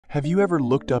Have you ever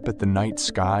looked up at the night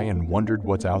sky and wondered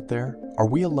what's out there? Are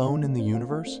we alone in the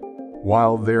universe?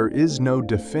 While there is no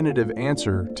definitive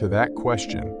answer to that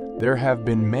question, there have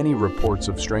been many reports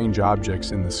of strange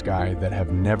objects in the sky that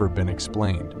have never been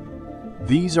explained.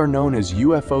 These are known as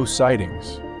UFO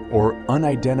sightings, or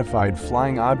unidentified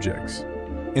flying objects.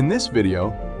 In this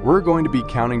video, we're going to be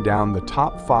counting down the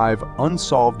top 5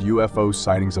 unsolved UFO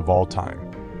sightings of all time.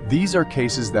 These are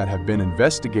cases that have been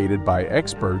investigated by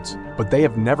experts, but they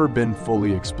have never been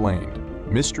fully explained.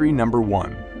 Mystery number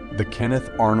 1, the Kenneth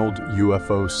Arnold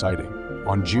UFO sighting.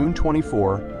 On June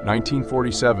 24,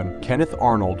 1947, Kenneth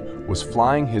Arnold was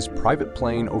flying his private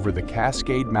plane over the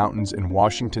Cascade Mountains in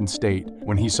Washington state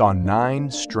when he saw 9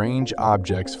 strange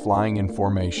objects flying in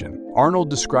formation. Arnold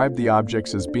described the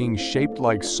objects as being shaped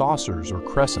like saucers or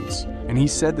crescents, and he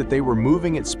said that they were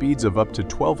moving at speeds of up to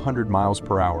 1,200 miles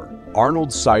per hour.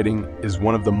 Arnold's sighting is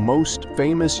one of the most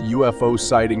famous UFO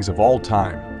sightings of all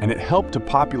time, and it helped to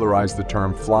popularize the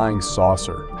term flying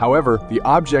saucer. However, the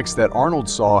objects that Arnold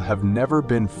saw have never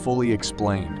been fully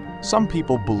explained. Some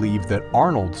people believe that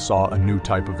Arnold saw a new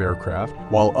type of aircraft,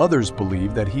 while others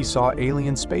believe that he saw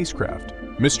alien spacecraft.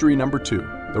 Mystery number 2,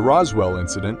 the Roswell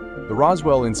incident. The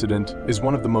Roswell incident is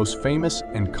one of the most famous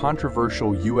and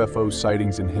controversial UFO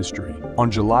sightings in history. On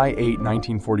July 8,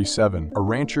 1947, a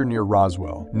rancher near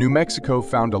Roswell, New Mexico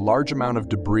found a large amount of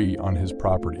debris on his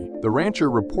property. The rancher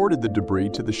reported the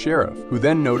debris to the sheriff, who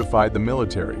then notified the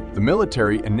military. The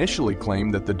military initially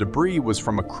claimed that the debris was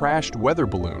from a crashed weather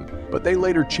balloon, but they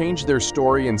later changed their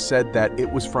story and said that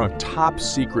it was from a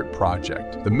top-secret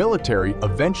project. The military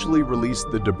eventually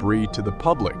released the debris to the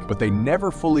public, but they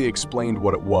never fully explained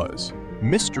what it was.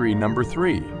 Mystery number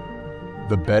 3,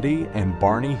 the Betty and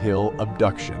Barney Hill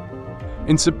abduction.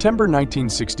 In September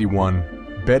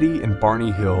 1961, Betty and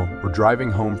Barney Hill were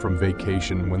driving home from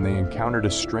vacation when they encountered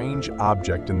a strange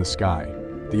object in the sky.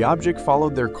 The object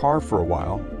followed their car for a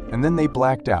while, and then they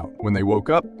blacked out. When they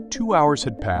woke up, 2 hours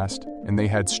had passed, and they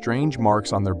had strange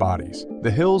marks on their bodies.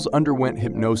 The Hills underwent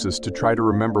hypnosis to try to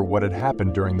remember what had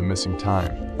happened during the missing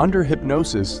time. Under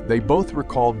hypnosis, they both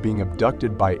recalled being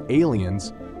abducted by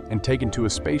aliens and taken to a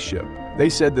spaceship. They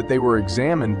said that they were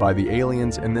examined by the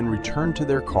aliens and then returned to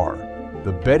their car.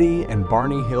 The Betty and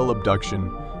Barney Hill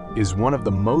abduction is one of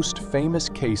the most famous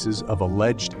cases of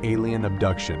alleged alien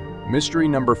abduction. Mystery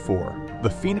number 4, the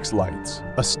Phoenix Lights,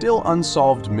 a still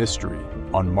unsolved mystery.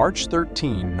 On March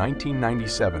 13,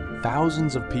 1997,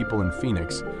 thousands of people in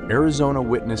Phoenix, Arizona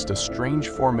witnessed a strange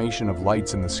formation of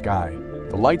lights in the sky.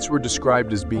 The lights were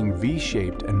described as being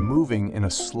V-shaped and moving in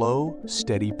a slow,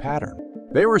 steady pattern.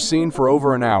 They were seen for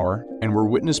over an hour and were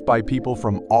witnessed by people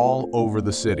from all over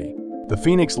the city. The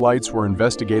Phoenix Lights were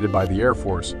investigated by the Air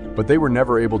Force, but they were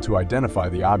never able to identify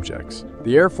the objects.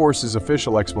 The Air Force's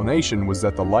official explanation was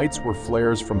that the lights were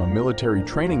flares from a military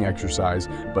training exercise,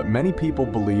 but many people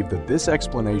believe that this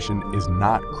explanation is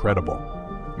not credible.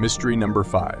 Mystery number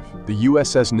 5, the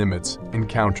USS Nimitz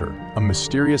encounter, a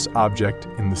mysterious object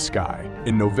in the sky.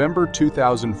 In November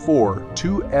 2004,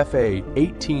 2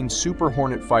 FA-18 Super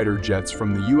Hornet fighter jets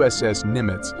from the USS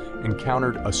Nimitz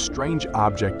encountered a strange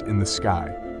object in the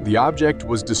sky. The object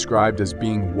was described as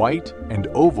being white and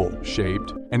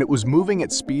oval-shaped, and it was moving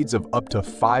at speeds of up to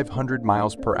 500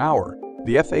 miles per hour.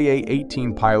 The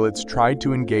FA-18 pilots tried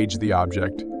to engage the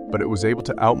object, but it was able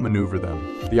to outmaneuver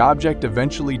them. The object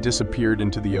eventually disappeared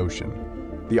into the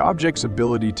ocean. The object's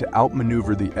ability to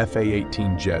outmaneuver the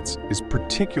FA-18 jets is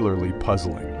particularly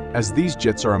puzzling, as these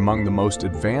jets are among the most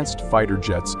advanced fighter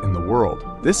jets in the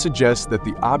world. This suggests that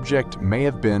the object may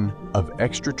have been of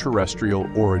extraterrestrial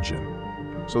origin.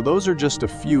 So those are just a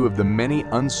few of the many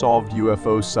unsolved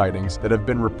UFO sightings that have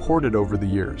been reported over the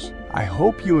years. I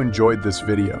hope you enjoyed this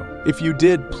video. If you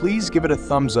did, please give it a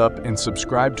thumbs up and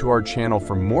subscribe to our channel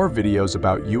for more videos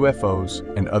about UFOs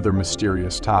and other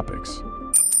mysterious topics.